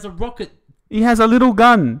sidearm. He has a rocket. He has a little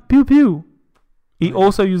gun. Pew pew. He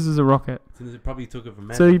also uses a rocket. So he probably took it from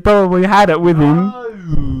Mando. So he probably had it with him.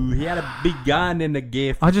 Oh, he had a big gun and a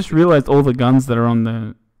gift. I just realized all the guns that are on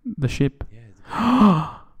the ship.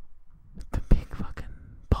 Yeah, The big fucking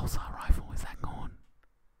pulsar rifle, is that gone?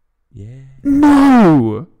 yeah.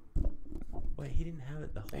 No! Wait, he didn't have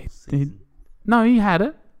it the whole season. No, he had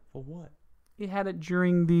it. For what? He had it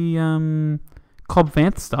during the Cobb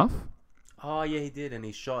Vanth stuff. Oh, yeah, he did. And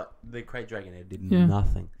he shot the Crate Dragon. It did Yeah.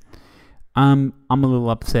 nothing. I'm a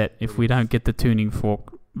little upset if we don't get the tuning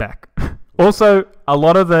fork back. Also, a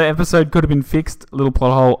lot of the episode could have been fixed. Little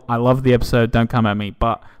plot hole. I love the episode. Don't come at me.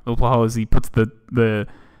 But little plot hole is he puts the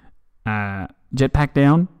jetpack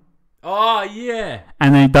down. Oh, yeah.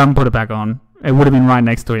 And then he doesn't put it back on. It would have been right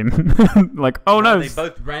next to him. Like, oh no. They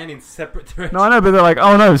both ran in separate directions. No, I know, but they're like,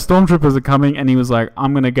 oh no, stormtroopers are coming. And he was like,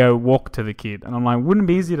 I'm going to go walk to the kid. And I'm like, wouldn't it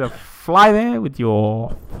be easier to fly there with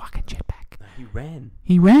your fucking jetpack? No, he ran.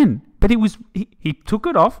 He ran. But it was, he took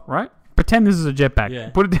it off, right? Pretend this is a jetpack. Yeah.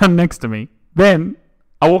 Put it down next to me. Then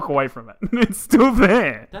I walk away from it. It's still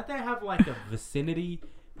there. Don't they have like a vicinity?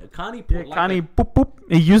 Can't he put Boop, boop.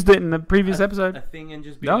 He used it in the previous episode. a thing and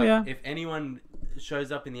just be if anyone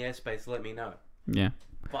shows up in the airspace, let me know. Yeah.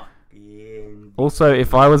 Fuck yeah. Also,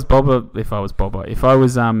 if I was the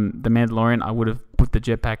Mandalorian, I would have put the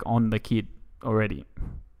jetpack on the kid already.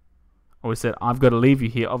 Or said, I've got to leave you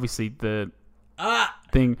here. Obviously, the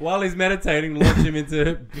thing. While he's meditating, launch him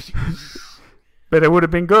into. But it would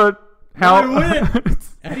have been good. How? No, it wouldn't.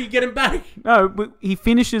 How do you get him back? No, but he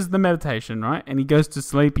finishes the meditation, right? And he goes to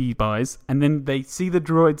sleep, he buys. And then they see the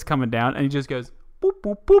droids coming down, and he just goes, boop,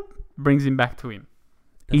 boop, boop. Brings him back to him.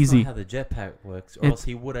 That's Easy. not how the jetpack works, or else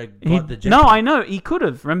he would have got the jetpack. No, I know. He could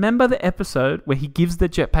have. Remember the episode where he gives the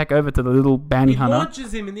jetpack over to the little bounty hunter? He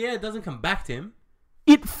launches him in the air. It doesn't come back to him.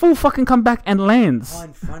 It full fucking come back and lands. Oh,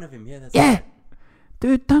 in front of him. Yeah, that's yeah. Right.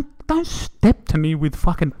 Dude, don't step to me with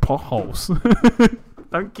fucking potholes.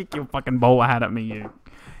 Don't kick your fucking bowler hat at me, you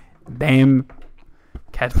damn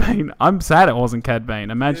Cad Bane. I'm sad it wasn't Cad Bane.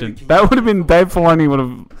 Imagine. Dude, that would have been Dave Filoni would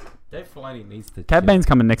have... Dave Filoni needs to... Cad Bane's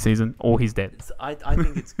coming next season, or he's dead. I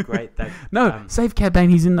think it's great that... No, save Cad Bane.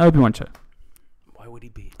 He's in the Obi-Wan show. Why would he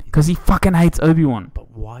be? Because he fucking hates Obi-Wan.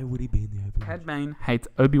 But why would he be in the Obi-Wan? Cad Bane hates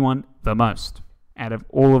Obi-Wan the most out of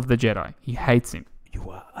all of the Jedi. He hates him. You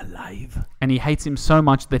are alive. And he hates him so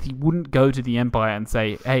much that he wouldn't go to the Empire and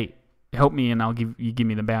say, hey, help me and give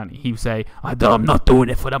me the bounty. He would say, I'm not doing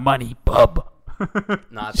it for the money, bub.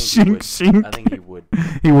 No, I think he would. Shink. I think he would.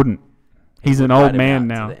 He wouldn't. He's an old man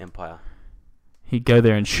now. To the Empire. He'd go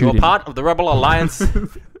there and shoot him. You're part of the Rebel Alliance.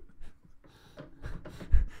 If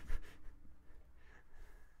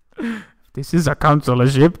this is a consular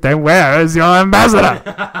ship, then where is your ambassador?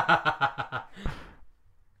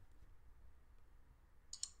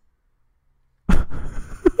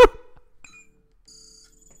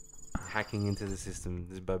 Hacking into the system.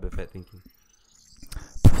 This is Boba Fett thinking.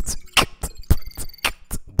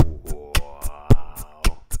 Wow.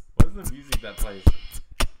 What's the music that plays?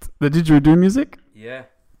 The didgeridoo music? Yeah.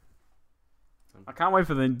 I can't wait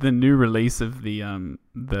for the new release of the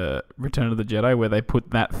Return of the Jedi where they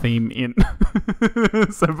put that theme in.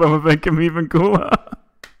 So Boba Fett can be even cooler.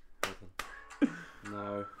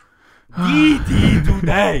 No. GT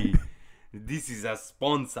today. This is a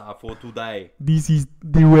sponsor for today. This is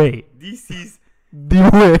the way. This is The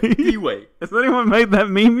way. the way. Has anyone made that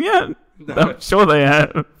meme yet? No. I'm sure they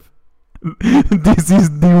have. This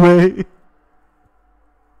is the way.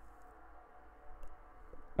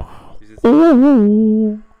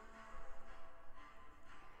 Oh.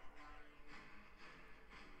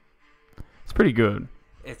 It's pretty good.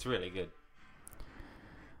 It's really good.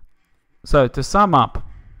 So to sum up,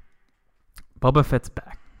 Boba Fett's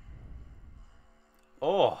back.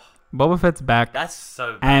 Oh, Boba Fett's back, that's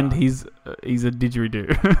so bad. and he's a didgeridoo.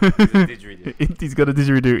 He's a didgeridoo. He's got a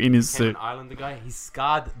didgeridoo in his suit. Islander guy. He's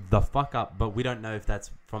scarred the fuck up, but we don't know if that's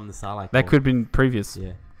from the Sarlacc. That could have been previous.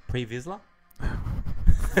 Yeah. Pre-Vizsla?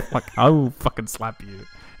 Like, I will fucking slap you.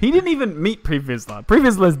 He didn't even meet Pre-Vizsla.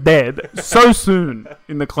 Pre-Vizsla's dead so soon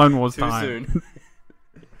in the Clone Wars Too time. soon.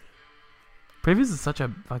 Pre-Vizsla is such a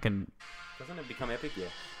fucking... Doesn't it become epic yet?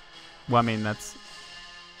 Well, I mean, that's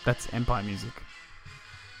Empire music.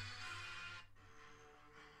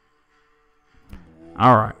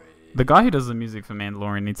 Alright. The guy who does the music for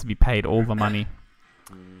Mandalorian needs to be paid all the money.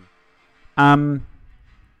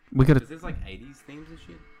 We gotta... Is this like 80s themes and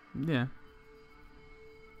shit? Yeah.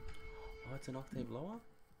 Oh, it's an octave lower?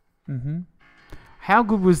 Mm-hmm. How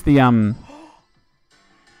good was the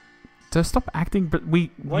So stop acting. But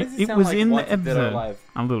it was in the episode.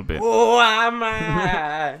 A little bit. Oh, I'm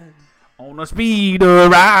on a speeder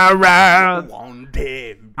ride.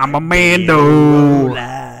 wanted. I'm a Mando.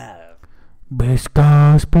 Best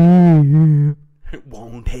gospel.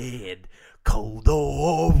 Wanted. Cold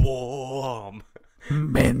or warm.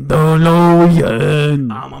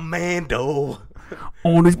 Mandalorian. I'm a Mando.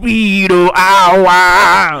 On a speeder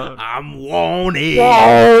hour. I'm wanted.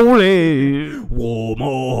 Warm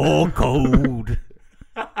or cold.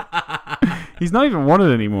 He's not even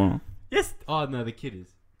wanted anymore. Yes. Oh no, the kid is.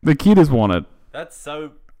 The kid is wanted. That's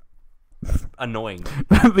so annoying.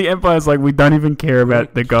 The Empire's like, we don't even care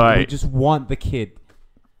about the guy. We just want the kid.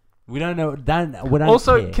 We don't know. We don't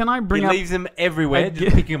Also, care. can I bring up... He leaves him everywhere.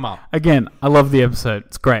 Just pick him up. Again, I love the episode.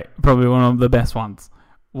 It's great. Probably one of the best ones.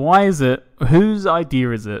 Why is it? Whose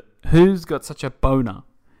idea is it? Who's got such a boner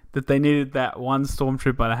that they needed that one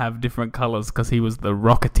stormtrooper to have different colors because he was the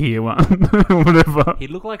Rocketeer one? Whatever. He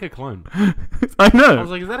looked like a clone. I know. I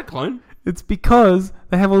was like, is that a clone? It's because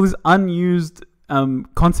they have all this unused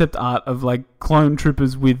concept art of like clone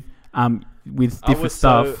troopers with different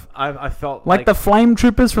stuff. I felt like the flame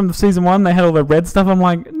troopers from season 1. They had all the red stuff. I'm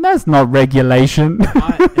like, that's not regulation.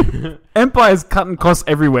 Empire's cutting costs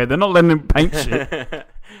everywhere. They're not letting him paint shit.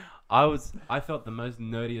 I felt the most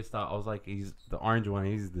nerdiest stuff. I was like, he's the orange one.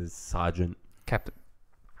 He's the sergeant. Captain.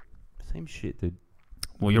 Same shit, dude.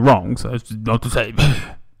 Well, you're wrong, so it's not the same.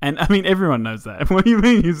 And I mean, everyone knows that. What do you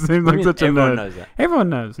mean? You seem like such a nerd. Everyone knows that. Everyone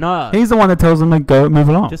knows. No. He's the one that tells them to go, move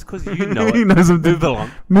along. Just because you know it. He knows them move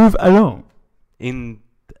along. Move along. In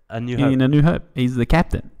A New Hope. In A New Hope. He's the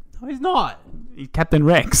captain. No, he's not. He's Captain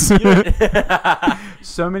Rex.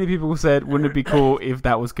 So many people said, wouldn't it be cool if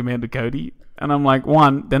that was Commander Cody? And I'm like,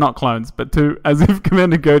 1, they're not clones, but 2, as if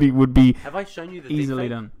Commander Cody would be Have I shown you the easily deepfake?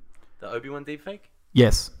 done. The Obi-Wan deepfake?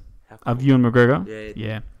 Yes. Cool. Of Ewan McGregor?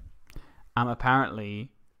 Yeah.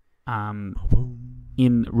 Apparently,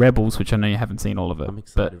 in Rebels, which I know you haven't seen all of it. I'm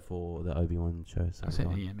excited for the Obi-Wan show.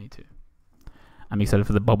 Yeah, me too. I'm excited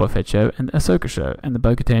for the Boba Fett show and the Ahsoka show and the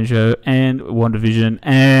Bo-Katan show and WandaVision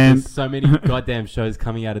and there's so many goddamn shows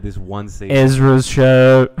coming out of this one season. Ezra's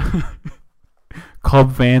show,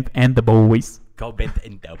 Cobb Vanth and the boys. Cobb Vanth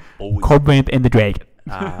and the boys. Cobb Vanth and the dragon.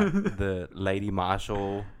 The Lady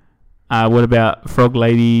Marshall. What about Frog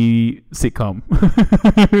Lady sitcom?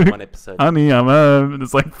 One episode. Honey, I'm home. And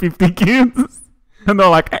it's like 50 kids. And they're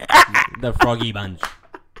like... The Froggy Bunch.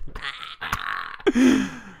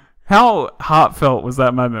 How heartfelt was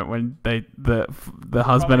that moment when the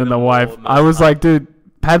husband and the wife... I was like, like, dude,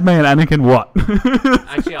 Padme and Anakin, what?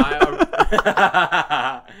 Actually,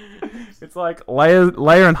 It's like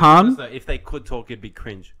Leia and Han. If they could talk, it'd be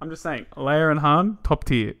cringe. I'm just saying, Leia and Han, top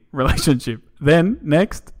tier relationship. Then,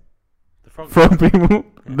 next, The frog people.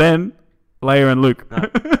 Then, Leia and Luke. No.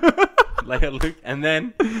 Leia, Luke, and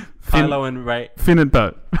then Kylo and Rey. Finn and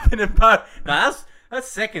Poe. Finn and Poe. No, that's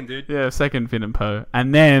second, dude. Yeah, second Finn and Poe.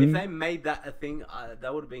 And then... If they made that a thing,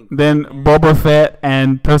 that would have been... Then Boba Fett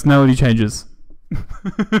and personality changes.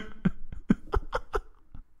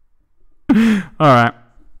 Alright.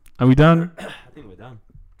 Are we done? I think we're done.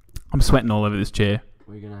 I'm sweating all over this chair.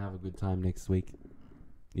 We're going to have a good time next week.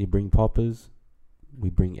 You bring poppers. We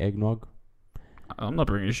bring eggnog. I'm not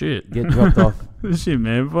bringing shit. Get dropped off. Shit,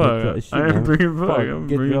 man. Fuck. I ain't bringing fuck. I'm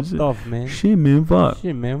Get bringing dropped shit. off, man. Shit, man. Fuck.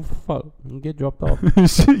 Shit, man. Fuck. Get dropped off.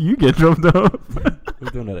 Shit, you get dropped off. We're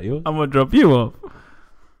doing that at yours. I'm gonna drop you off.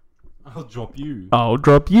 I'll drop you. I'll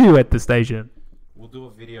drop you at the station. We'll do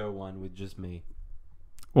a video one with just me.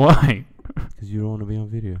 Why? Because you don't want to be on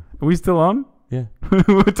video. Are we still on? Yeah.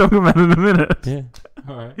 We'll talk about it in a minute. Yeah.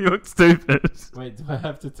 Alright. You look stupid. Wait, do I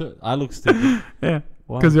have to talk? I look stupid. Yeah.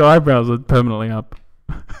 Why? Because your eyebrows are permanently up.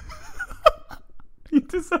 You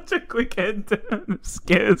do such a quick head turn. It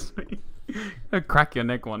scares me. I'll crack your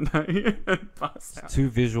neck one day and pass out. It's too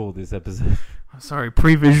visual, this episode. Sorry,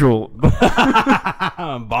 pre-visual.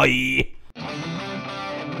 Bye.